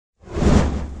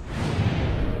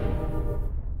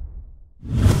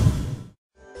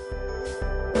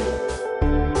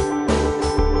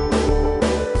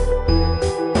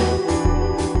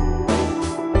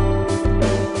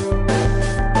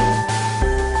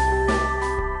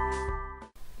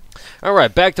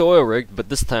Alright, back to Oil Rig, but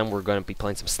this time we're going to be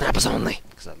playing some Snappers Only.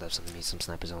 Because I love some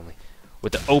Snappers Only.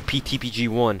 With the OP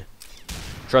TPG-1.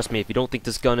 Trust me, if you don't think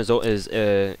this gun is OP,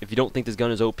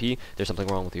 there's something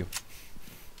wrong with you.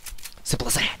 Simple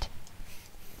as that.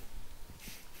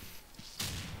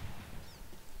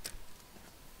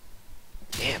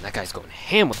 Damn, that guy's going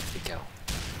ham with the free cow.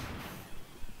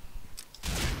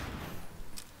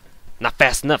 Not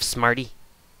fast enough, smarty.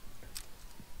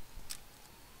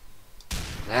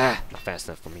 Ah, not fast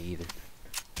enough for me either.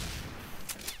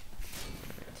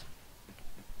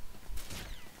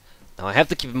 Now I have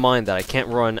to keep in mind that I can't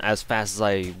run as fast as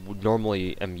I would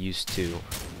normally am used to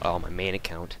on my main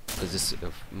account, because this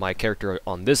my character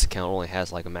on this account only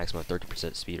has like a maximum of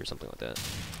 30% speed or something like that.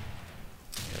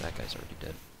 Yeah, that guy's already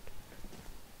dead.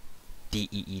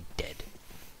 DEE dead.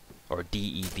 Or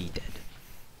DEV dead.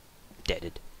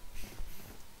 Deaded.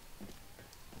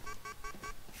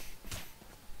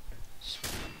 Just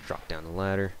drop down the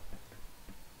ladder.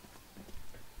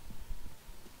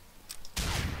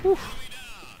 Whew.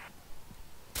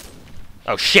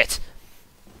 Oh shit!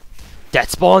 That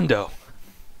spawned though!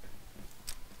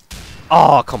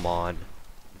 Oh, come on.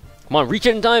 Come on, reach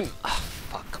it in time! Oh,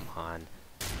 fuck, come on.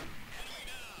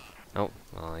 Oh,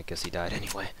 well, I guess he died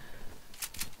anyway.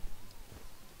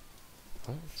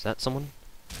 Oh, is that someone?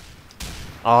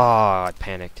 Ah, I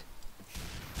panicked.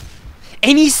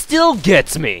 And he still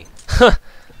gets me! Huh!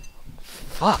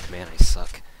 Fuck, man, I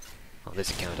suck. On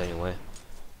this account, anyway.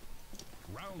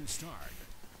 Round start.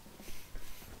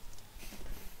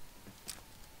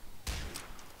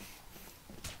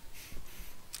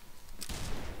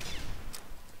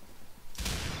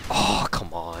 Oh,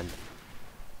 come on.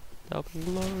 That would be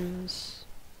glorious.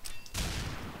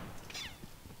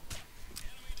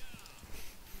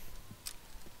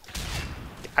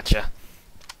 Gotcha.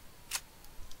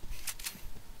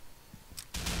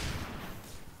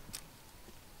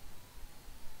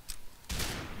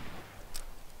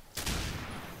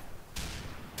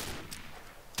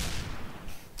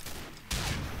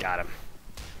 Got him.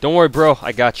 Don't worry, bro.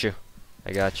 I got you.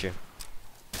 I got you.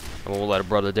 I won't let a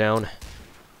brother down.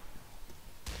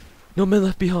 No man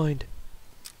left behind.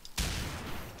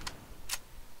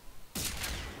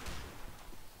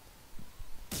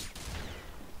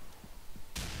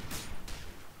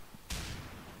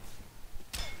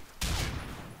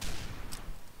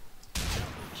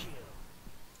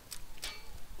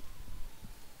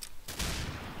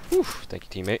 Whew,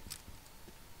 thank you, teammate.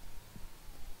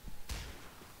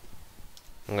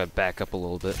 I'm gonna back up a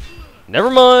little bit. Never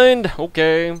mind.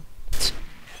 Okay. Round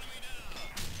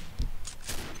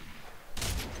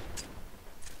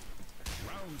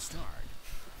start.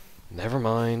 Never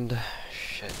mind.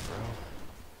 Shit, bro.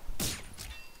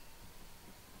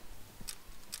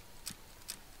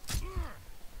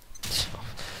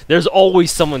 There's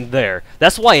always someone there.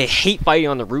 That's why I hate fighting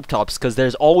on the rooftops, because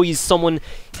there's always someone.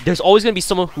 There's always gonna be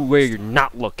someone where you're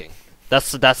not looking.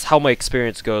 That's how my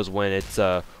experience goes when it's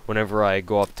whenever I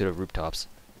go up to the rooftops.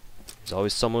 There's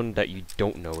always someone that you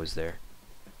don't know is there.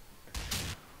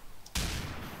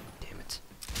 Damn it.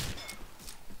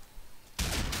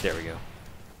 There we go.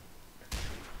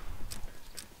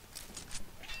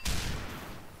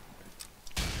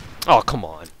 Oh, come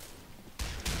on.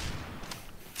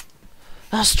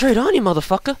 Straight on you,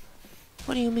 motherfucker.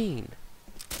 What do you mean?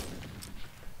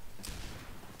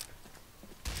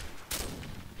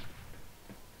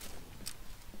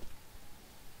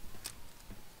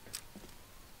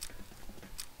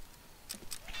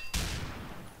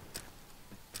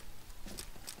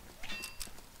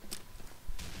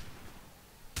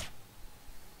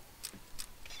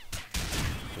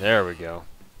 There we go.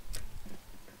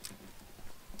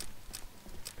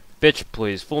 Bitch,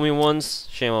 please. Fool me once,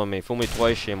 shame on me. Fool me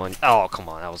twice, shame on you. Oh, come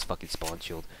on. That was fucking spawn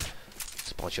shield.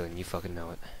 Spawn shield, and you fucking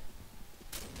know it.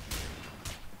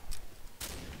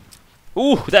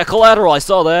 Ooh, that collateral. I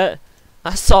saw that.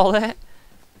 I saw that.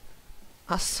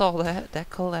 I saw that. That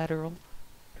collateral.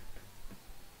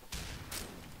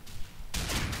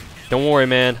 Don't worry,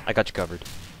 man. I got you covered.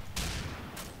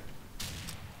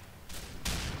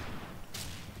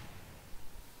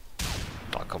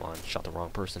 Oh, come on. Shot the wrong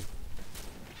person.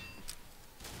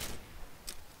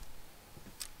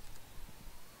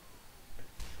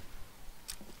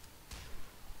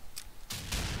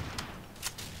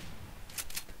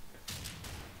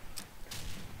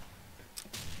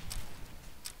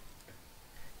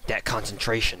 That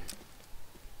concentration.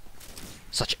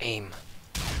 Such aim.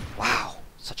 Wow.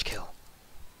 Such kill.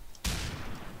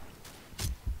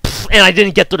 Pfft, and I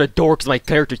didn't get through the door because my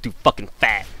character's too fucking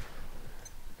fat.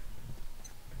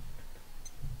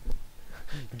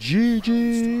 GG.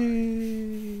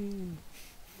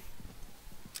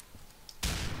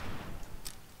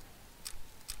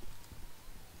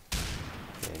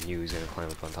 knew he was gonna climb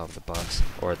up on top of the box.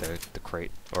 Or the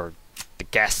crate. Or the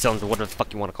gas cylinder, whatever the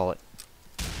fuck you want to call it.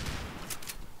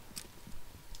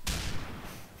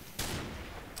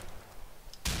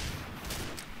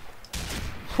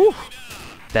 Whew.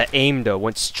 That aim, though,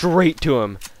 went straight to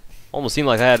him. Almost seemed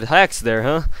like I had hacks there,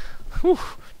 huh? Whew.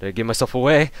 Did I give myself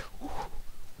away? Whew.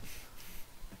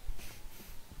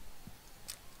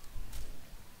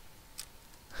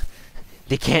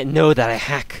 They can't know that I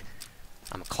hack.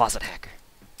 I'm a closet hacker.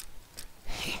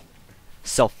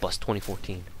 Self-bust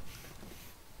 2014.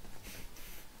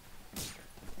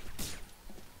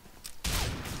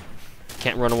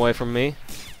 Can't run away from me.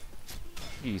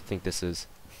 Who do you think this is?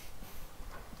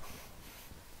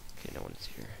 Okay, no one's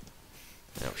here.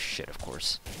 Oh shit, of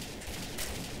course.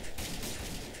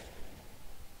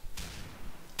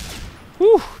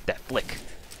 Whew! That flick.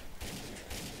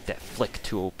 That flick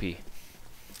too OP.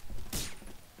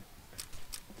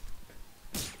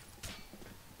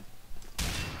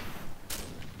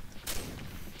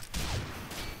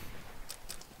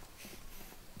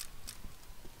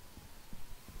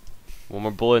 One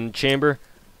more bullet in the chamber.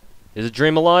 Is the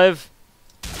dream alive?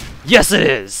 Yes, it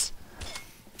is!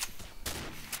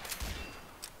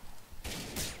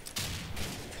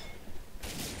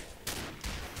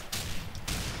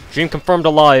 Dream confirmed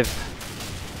alive.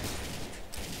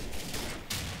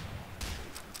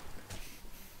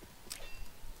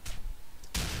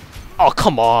 Oh,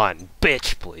 come on.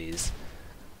 Bitch, please.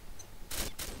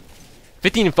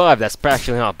 15 and 5, that's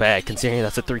actually not bad, considering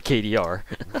that's a 3 KDR.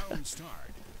 Round start.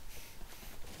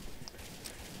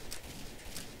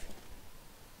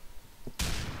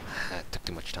 That took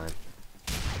too much time.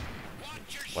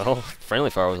 Well, friendly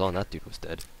fire was on, that dude was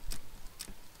dead.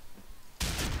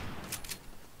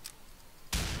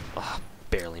 Ah,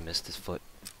 barely missed his foot.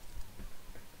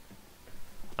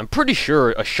 I'm pretty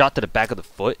sure a shot to the back of the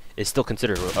foot is still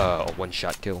considered a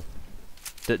one-shot kill.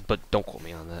 But don't quote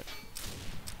me on that.